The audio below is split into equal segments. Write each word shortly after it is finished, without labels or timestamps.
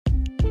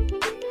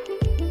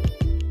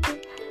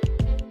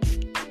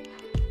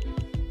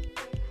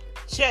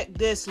Check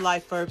this,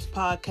 Life Verbs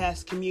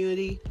podcast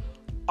community.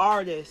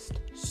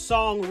 Artist,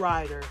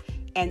 songwriter,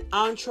 and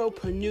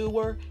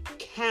entrepreneur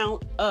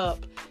Count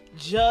Up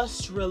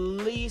just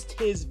released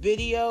his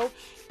video,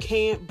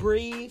 Can't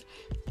Breathe,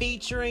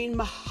 featuring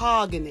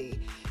Mahogany.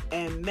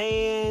 And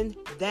man,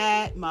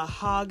 that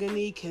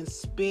Mahogany can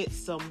spit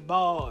some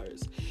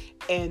bars.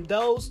 And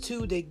those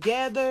two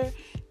together,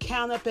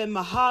 Count Up and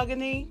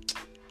Mahogany,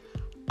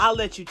 I'll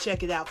let you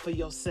check it out for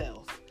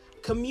yourself.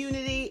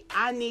 Community,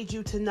 I need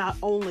you to not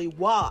only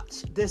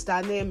watch this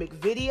dynamic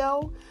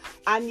video,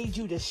 I need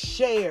you to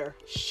share,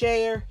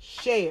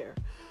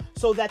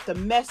 so that the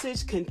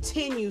message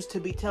continues to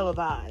be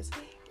televised.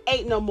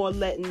 Ain't no more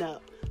letting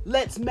up.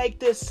 Let's make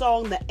this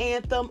song the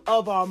anthem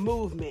of our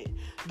movement.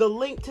 The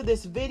link to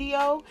this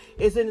video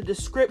is in the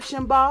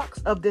description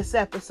box of this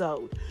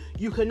episode.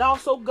 You can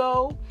also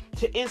go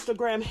to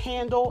Instagram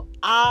handle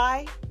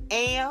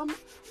 @IAM_count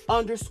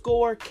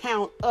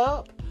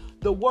up.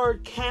 The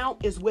word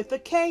count is with a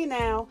K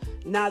now,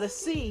 not a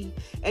C.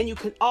 And you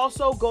can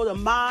also go to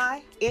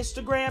my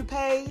Instagram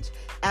page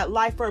at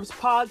Life Verbs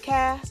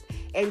Podcast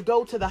and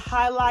go to the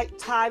highlight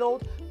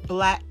titled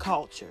Black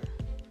Culture.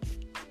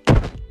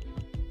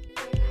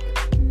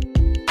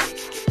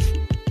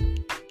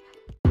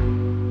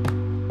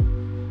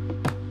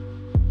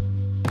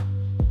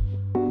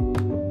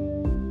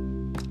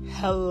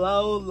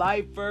 Hello,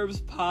 Life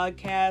Verbs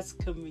Podcast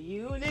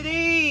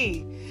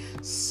community.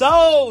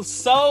 So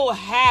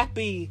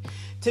happy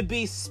to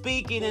be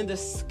speaking and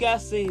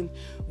discussing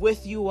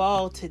with you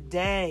all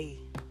today.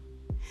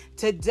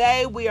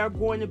 Today, we are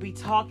going to be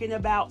talking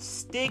about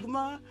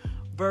stigma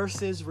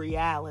versus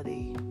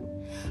reality.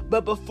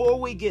 But before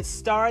we get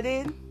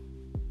started,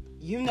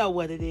 you know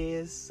what it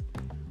is.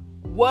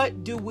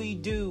 What do we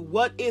do?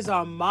 What is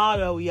our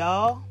motto,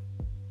 y'all?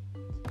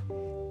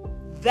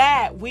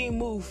 That we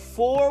move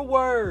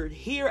forward.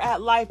 Here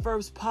at Life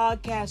Verbs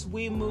Podcast,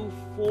 we move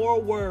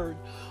forward.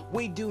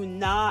 We do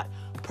not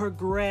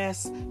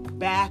progress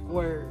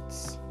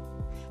backwards.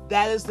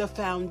 That is the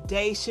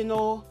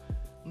foundational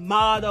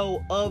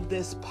motto of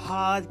this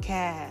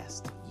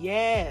podcast.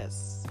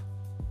 Yes.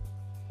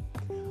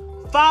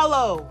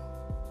 Follow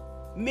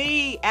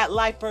me at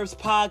Life Verbs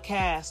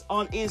Podcast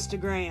on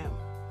Instagram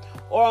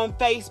or on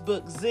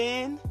Facebook,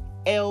 Zen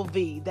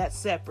LV. That's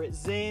separate,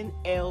 Zen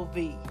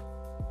LV.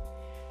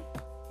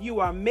 You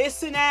are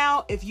missing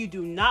out. If you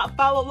do not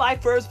follow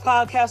Life Verbs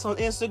Podcast on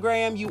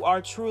Instagram, you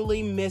are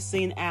truly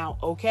missing out,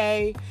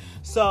 okay?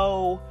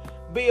 So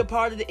be a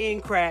part of the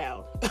in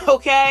crowd,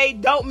 okay?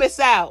 Don't miss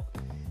out.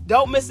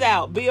 Don't miss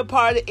out. Be a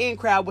part of the in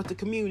crowd with the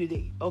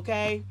community,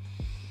 okay?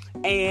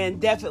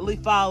 And definitely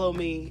follow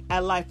me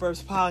at Life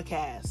Verbs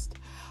Podcast.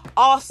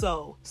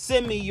 Also,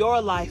 send me your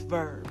life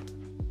verb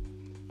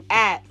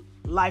at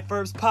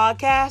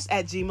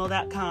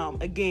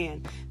lifeverbspodcast@gmail.com.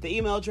 Again, the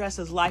email address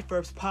is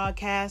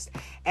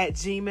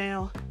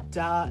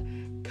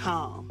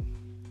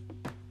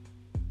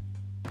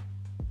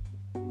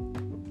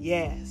lifeverbspodcast@gmail.com.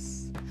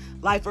 Yes.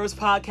 Life Verbs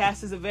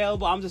Podcast is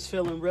available. I'm just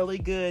feeling really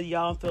good,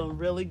 y'all. I'm feeling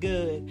really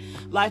good.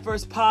 Life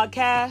Verbs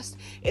Podcast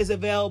is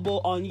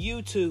available on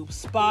YouTube,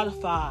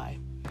 Spotify,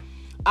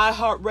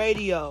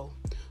 iHeartRadio,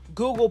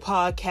 Google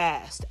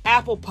Podcast,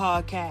 Apple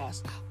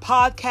Podcast,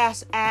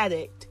 Podcast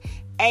Addict,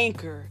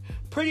 Anchor.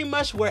 Pretty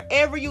much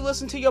wherever you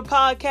listen to your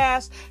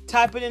podcast,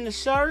 type it in the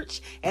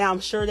search, and I'm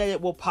sure that it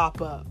will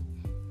pop up.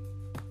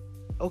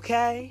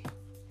 Okay?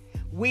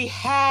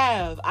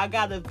 I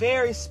got a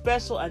very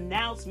special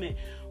announcement.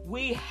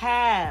 We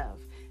have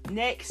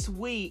next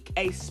week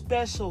a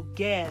special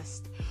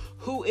guest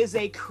who is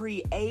a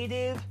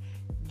creative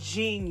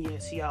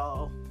genius,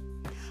 y'all.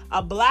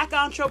 A Black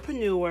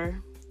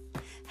entrepreneur,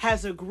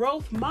 has a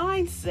growth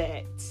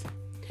mindset,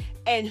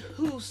 and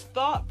whose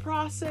thought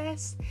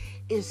process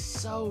is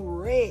so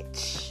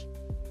rich.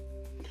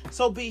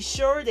 So be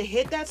sure to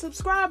hit that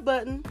subscribe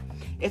button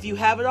if you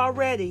haven't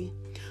already,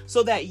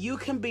 so that you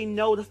can be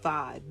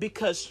notified,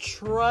 because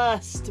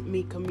trust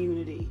me,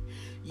 community,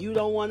 you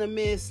don't want to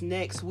miss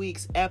next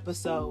week's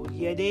episode.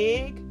 You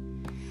dig?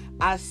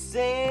 I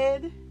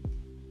said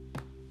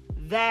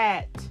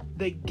that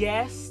the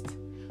guest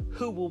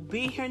who will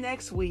be here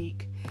next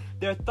week,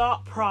 their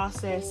thought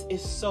process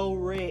is so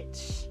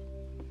rich.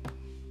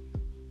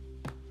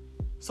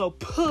 So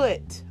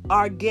put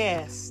our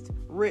guest,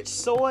 Rich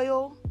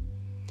Soil,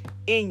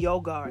 in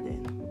your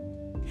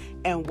garden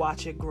and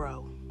watch it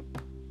grow.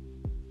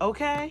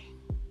 Okay?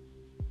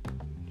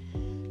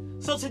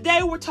 So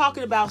today we're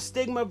talking about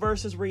stigma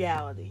versus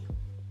reality.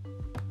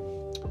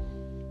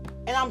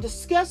 And I'm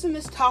discussing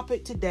this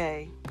topic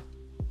today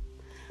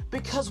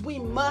because we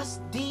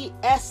must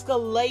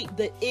de-escalate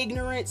the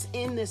ignorance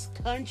in this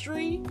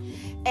country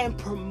and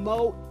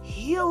promote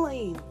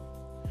healing.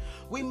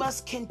 We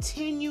must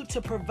continue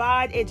to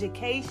provide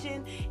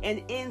education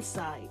and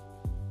insight,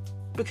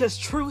 because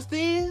truth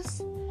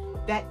is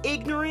that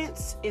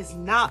ignorance is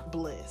not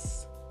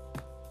bliss.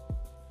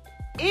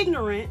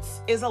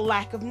 Ignorance is a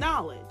lack of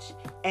knowledge,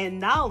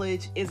 and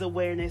knowledge is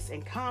awareness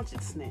and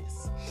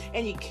consciousness.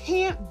 And you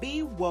can't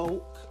be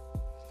woke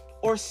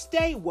or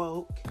stay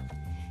woke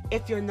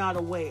if you're not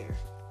aware.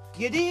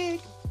 You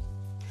dig?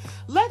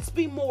 Let's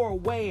be more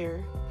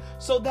aware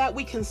so that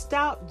we can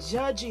stop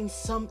judging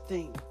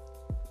something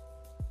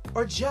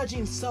or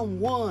judging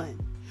someone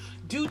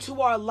due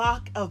to our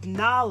lack of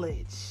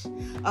knowledge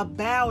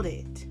about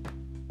it.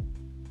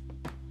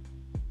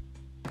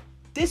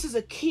 This is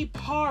a key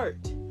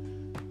part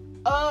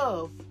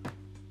of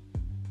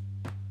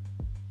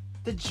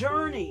the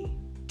journey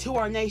to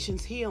our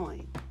nation's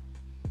healing.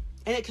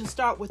 And it can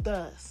start with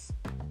us.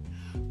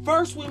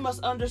 First, we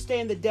must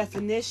understand the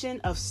definition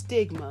of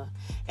stigma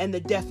and the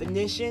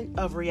definition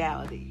of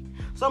reality.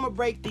 So I'm going to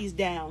break these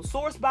down.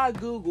 Sourced by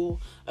Google,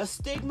 a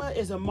stigma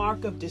is a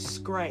mark of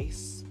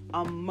disgrace.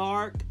 A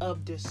mark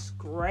of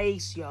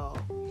disgrace, y'all.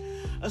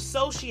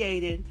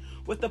 Associated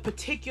with a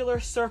particular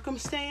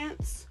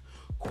circumstance,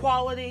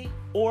 quality,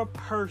 or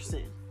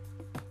person.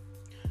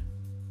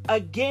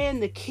 Again,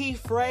 the key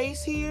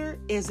phrase here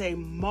is a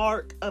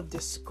mark of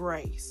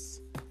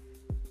disgrace.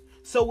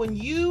 So when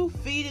you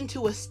feed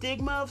into a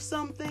stigma of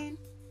something,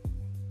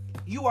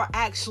 you are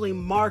actually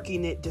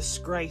marking it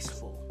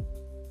disgraceful.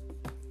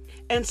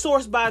 And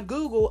sourced by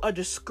Google, a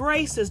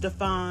disgrace is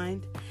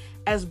defined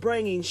as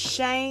bringing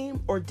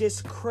shame or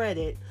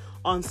discredit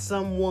on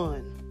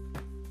someone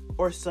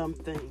or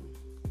something.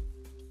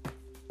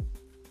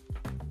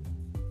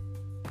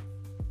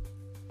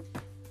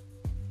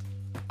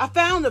 I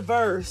found a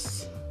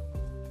verse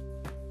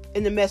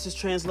in the Message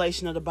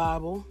translation of the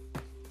Bible,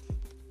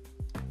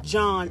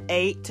 John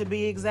 8 to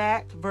be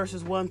exact,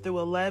 verses 1 through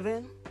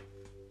 11.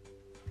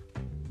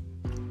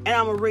 And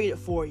I'm going to read it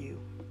for you.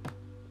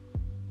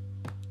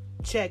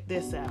 Check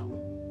this out.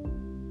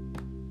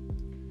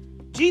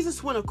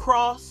 Jesus went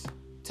across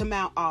to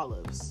Mount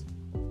Olives,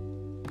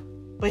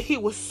 but he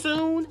was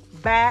soon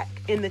back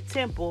in the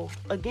temple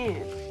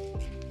again.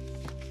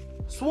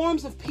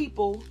 Swarms of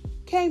people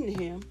came to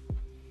him.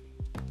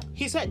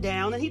 He sat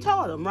down and he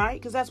taught them, right?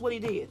 Because that's what he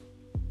did.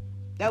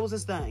 That was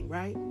his thing,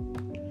 right?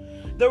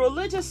 The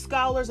religious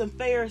scholars and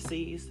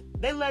Pharisees,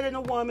 they let in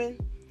a woman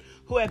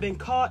who had been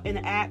caught in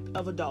the act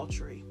of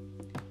adultery.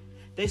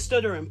 They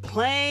stood her in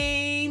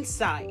plain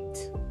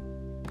sight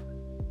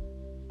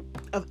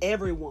of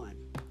everyone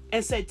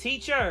and said,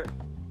 "Teacher,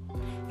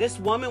 this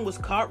woman was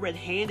caught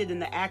red-handed in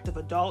the act of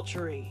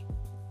adultery.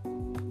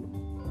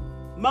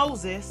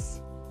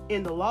 Moses,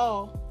 in the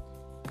law,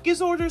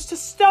 gives orders to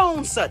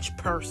stone such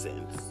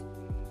persons.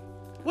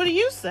 What do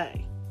you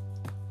say?"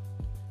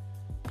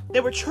 They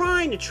were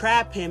trying to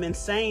trap him in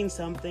saying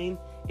something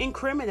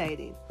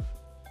incriminating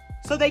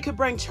so they could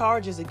bring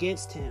charges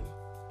against him.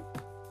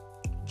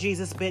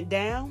 Jesus bent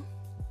down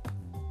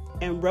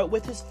and wrote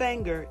with his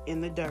finger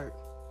in the dirt.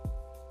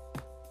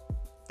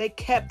 They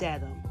kept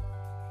at him,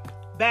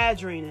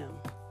 badgering him.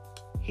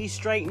 He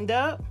straightened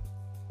up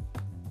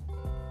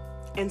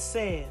and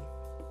said,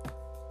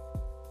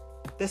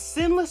 "The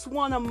sinless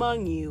one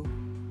among you,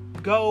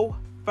 go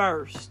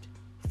first,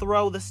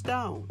 throw the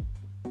stone."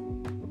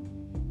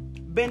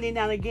 Bending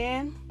down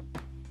again,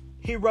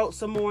 he wrote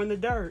some more in the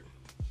dirt.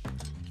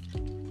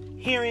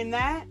 Hearing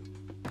that,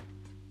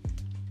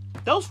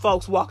 those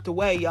folks walked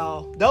away,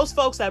 y'all. Those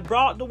folks that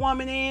brought the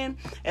woman in,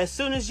 as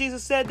soon as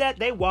Jesus said that,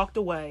 they walked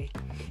away.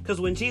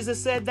 Because when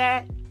Jesus said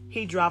that,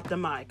 he dropped the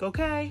mic,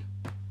 okay?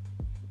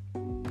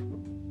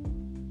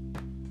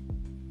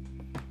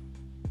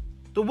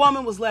 The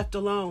woman was left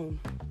alone,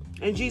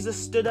 and Jesus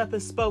stood up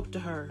and spoke to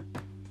her.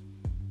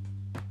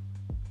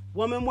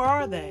 "Woman, where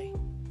are they?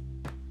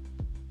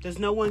 Does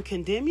no one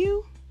condemn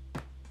you?"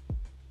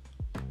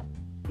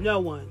 "No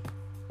one."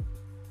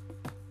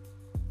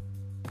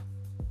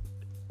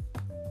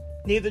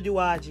 "Neither do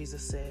I,"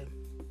 Jesus said.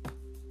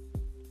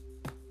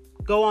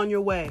 "Go on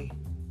your way.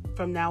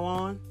 From now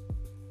on,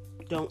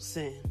 don't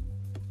sin."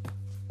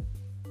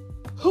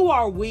 Who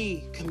are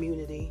we,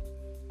 community?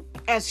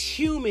 As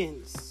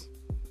humans,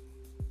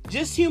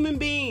 just human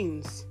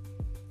beings,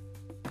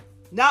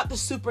 not the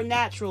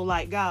supernatural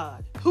like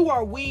God. Who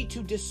are we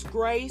to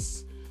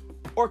disgrace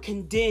or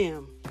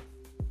condemn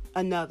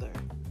another?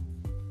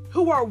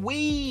 Who are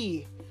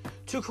we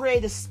to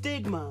create a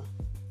stigma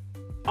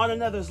on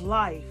another's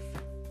life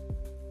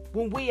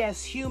when we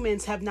as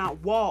humans have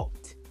not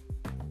walked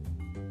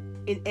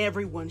in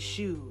everyone's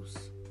shoes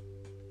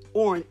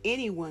or in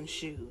anyone's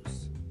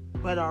shoes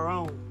but our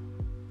own?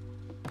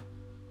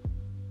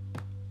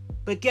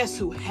 But guess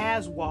who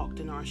has walked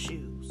in our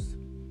shoes?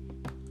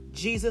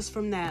 Jesus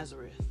from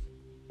Nazareth.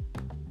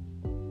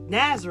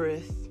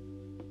 Nazareth,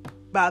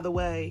 by the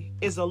way,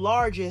 is the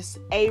largest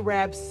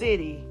Arab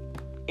city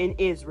in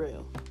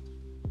Israel.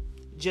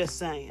 Just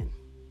saying.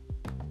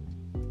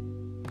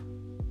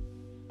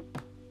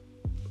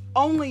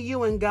 Only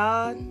you and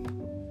God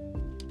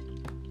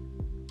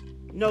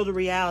know the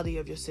reality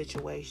of your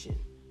situation.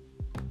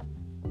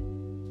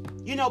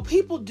 You know,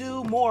 people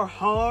do more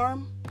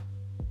harm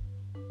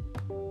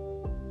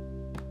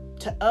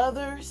to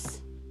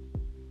others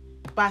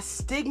by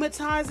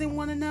stigmatizing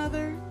one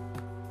another.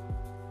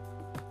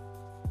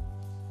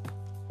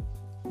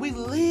 We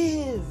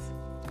live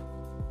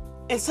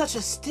in such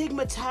a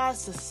stigmatized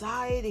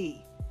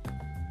society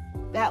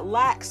that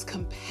lacks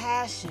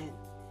compassion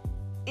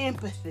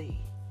empathy,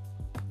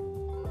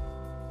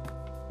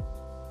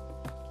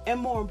 and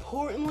more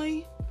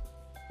importantly,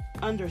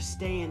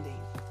 understanding,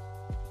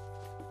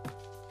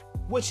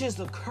 which is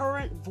the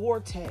current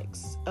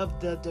vortex of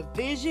the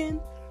division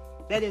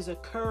that is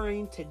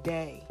occurring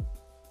today.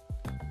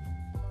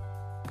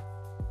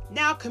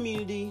 Now,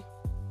 community,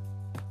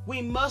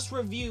 we must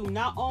review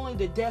not only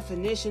the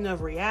definition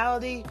of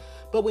reality,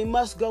 but we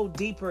must go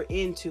deeper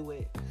into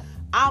it.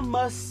 I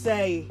must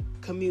say,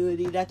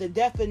 community, that the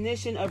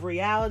definition of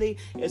reality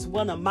is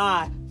one of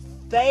my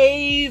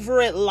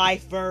favorite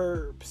life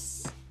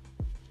verbs.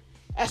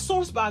 As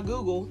sourced by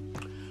Google,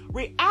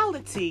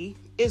 reality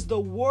is the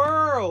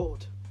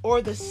world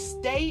or the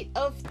state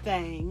of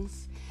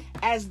things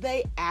as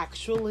they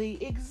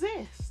actually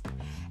exist,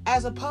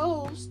 as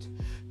opposed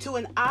to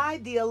an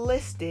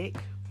idealistic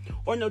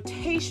or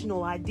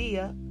notational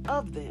idea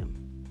of them.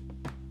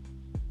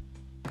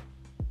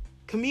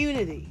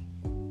 Community.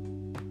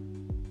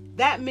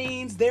 That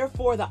means,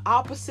 therefore, the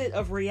opposite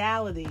of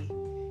reality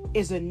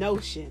is a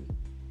notion,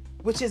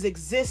 which is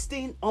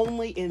existing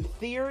only in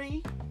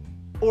theory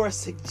or a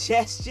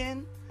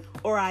suggestion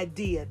or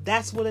idea.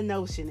 That's what a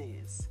notion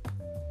is.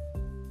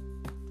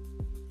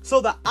 So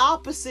the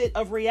opposite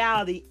of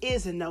reality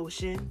is a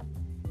notion.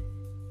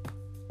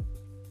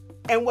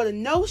 And what a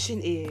notion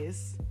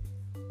is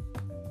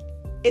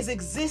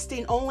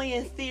existing only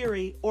in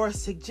theory or a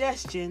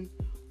suggestion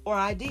or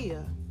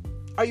idea.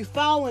 Are you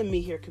following me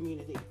here,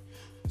 community?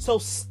 So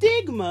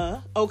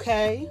stigma,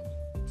 okay,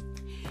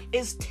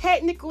 is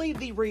technically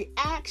the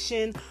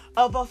reaction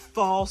of a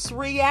false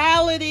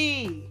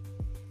reality,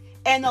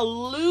 an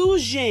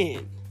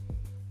illusion.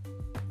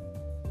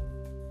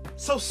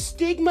 So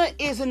stigma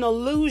is an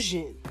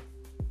illusion,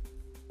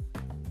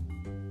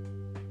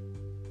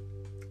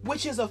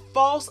 which is a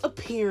false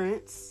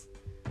appearance,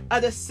 a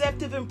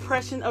deceptive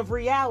impression of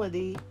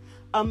reality,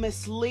 a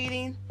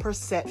misleading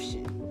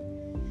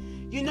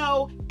perception. You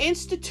know,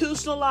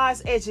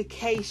 institutionalized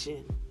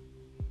education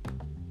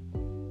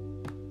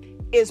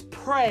is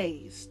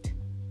praised,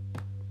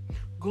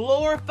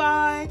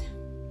 glorified,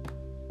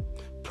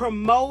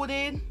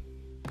 promoted,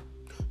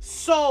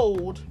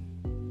 sold,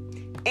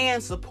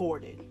 and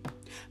supported.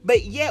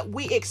 But yet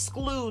we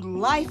exclude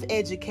life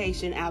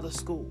education out of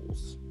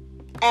schools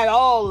at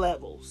all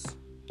levels.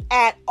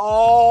 At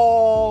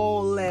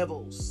all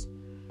levels.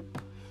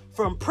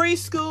 From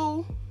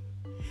preschool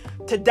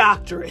to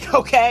doctorate,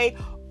 okay?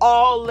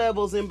 All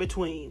levels in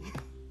between.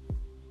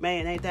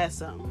 Man, ain't that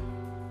something?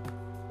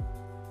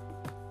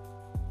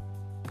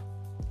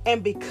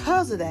 And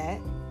because of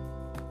that,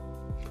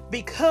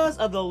 because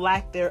of the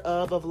lack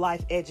thereof of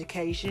life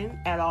education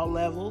at all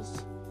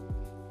levels,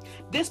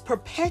 this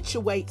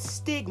perpetuates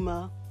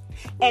stigma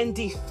and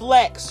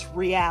deflects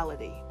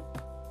reality.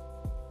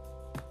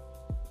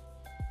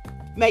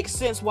 Makes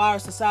sense why our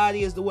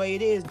society is the way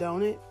it is,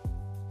 don't it?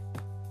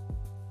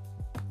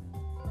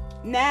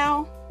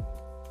 Now,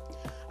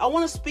 I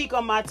want to speak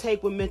on my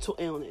take with mental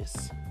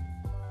illness.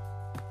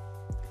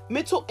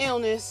 Mental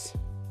illness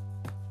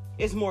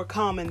is more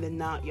common than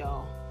not,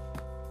 y'all.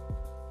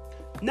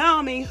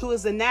 NAMI, who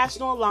is the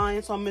National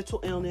Alliance on Mental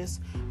Illness,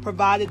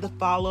 provided the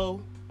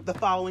following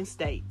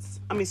stats.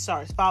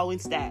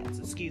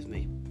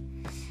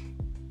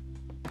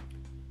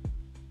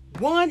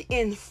 1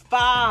 in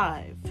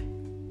 5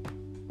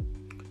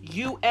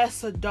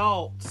 U.S.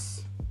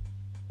 adults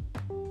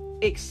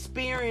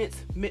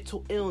experience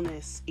mental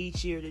illness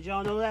each year. Did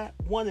y'all know that?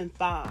 1 in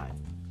 5.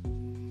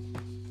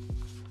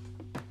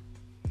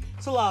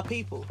 It's a lot of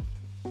people.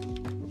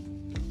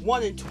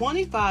 1 in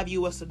 25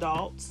 U.S.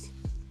 adults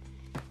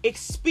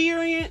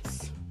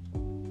experience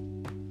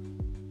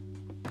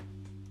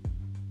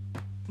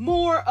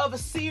more of a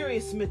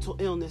serious mental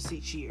illness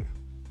each year.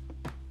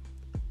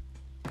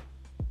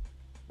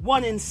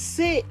 1 in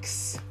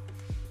 6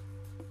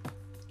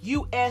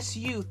 U.S.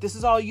 youth, this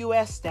is all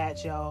U.S.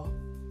 stats, y'all,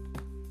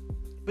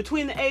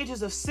 between the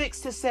ages of 6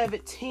 to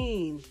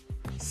 17,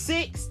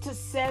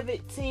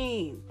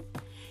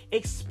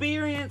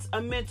 experience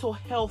a mental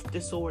health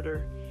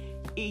disorder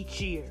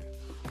each year.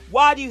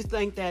 Why do you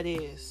think that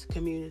is,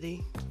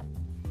 community?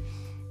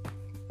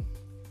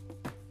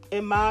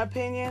 In my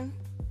opinion,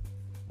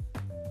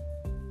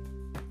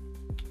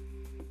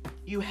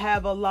 you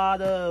have a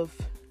lot of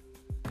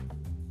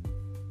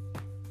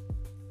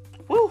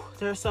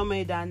there's so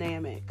many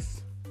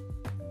dynamics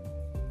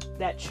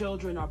that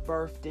children are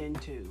birthed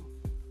into.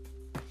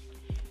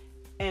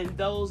 And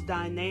those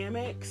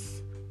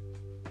dynamics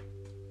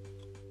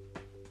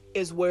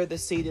is where the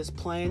seed is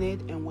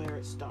planted and where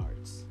it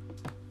starts.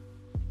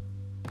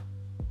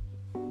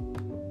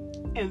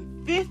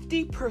 And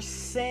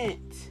 50%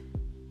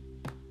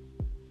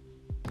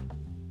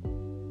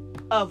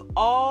 of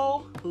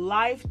all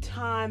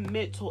lifetime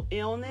mental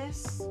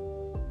illness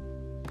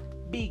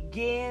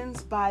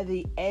begins by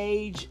the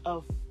age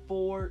of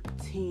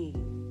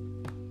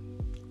 14.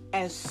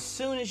 As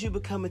soon as you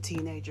become a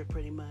teenager,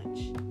 pretty much.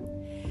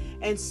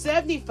 And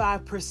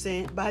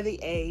 75% by the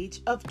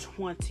age of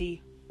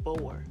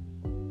 24.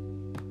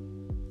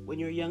 When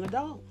you're a young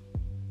adult.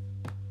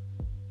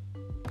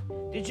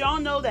 Did y'all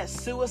know that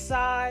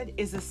suicide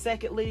is the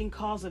second leading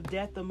cause of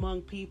death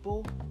among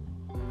people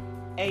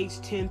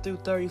aged 10 through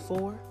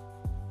 34?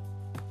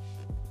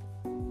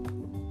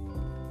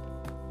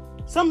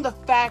 Some of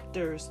the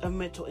factors of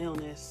mental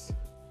illness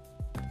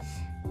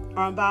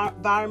are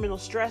environmental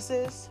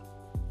stresses,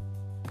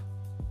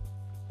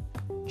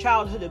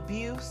 childhood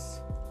abuse,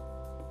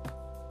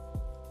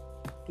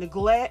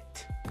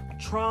 neglect,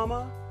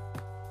 trauma,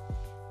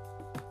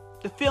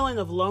 the feeling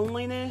of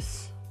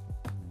loneliness,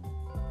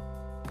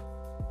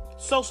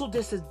 social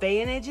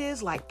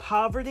disadvantages like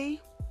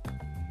poverty,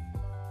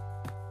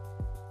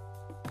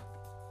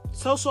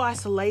 social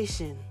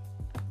isolation,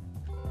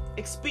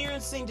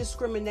 experiencing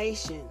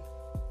discrimination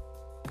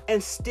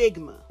and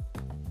stigma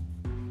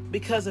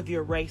because of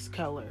your race,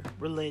 color,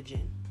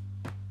 religion,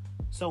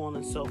 so on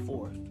and so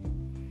forth.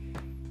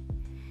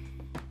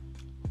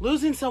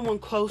 Losing someone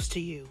close to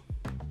you.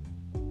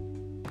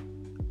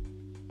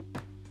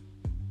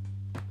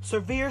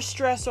 Severe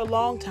stress or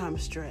long-time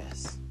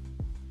stress.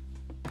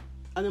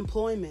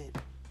 Unemployment.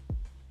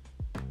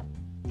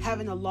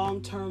 Having a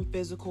long-term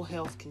physical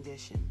health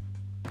condition.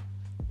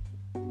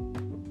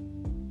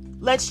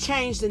 Let's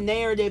change the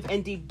narrative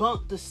and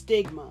debunk the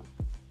stigma.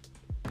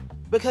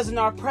 Because in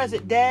our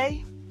present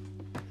day,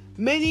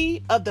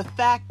 many of the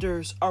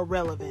factors are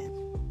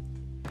relevant.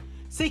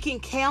 Seeking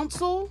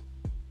counsel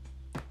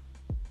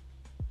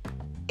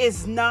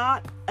is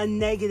not a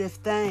negative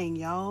thing,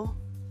 y'all.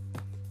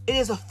 It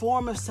is a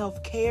form of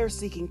self-care,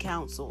 seeking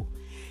counsel.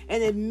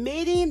 And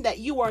admitting that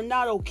you are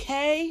not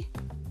okay,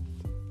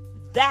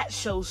 that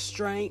shows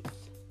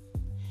strength,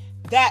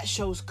 that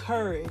shows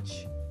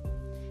courage,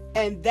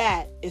 and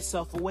that is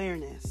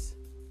self-awareness.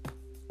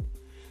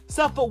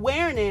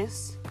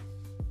 Self-awareness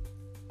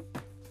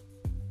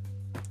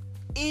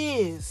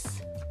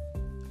is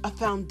a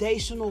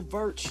foundational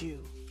virtue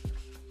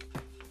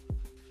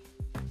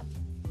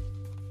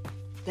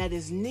that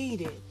is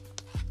needed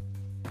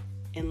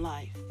in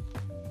life.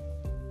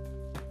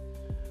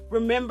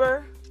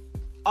 Remember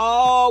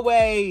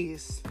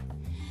always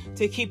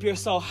to keep your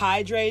soul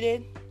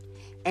hydrated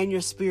and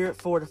your spirit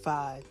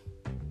fortified.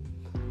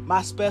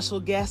 My special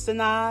guest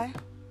and I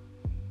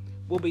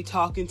will be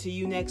talking to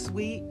you next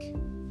week.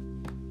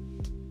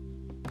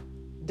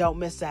 Don't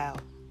miss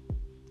out.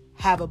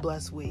 Have a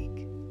blessed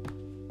week.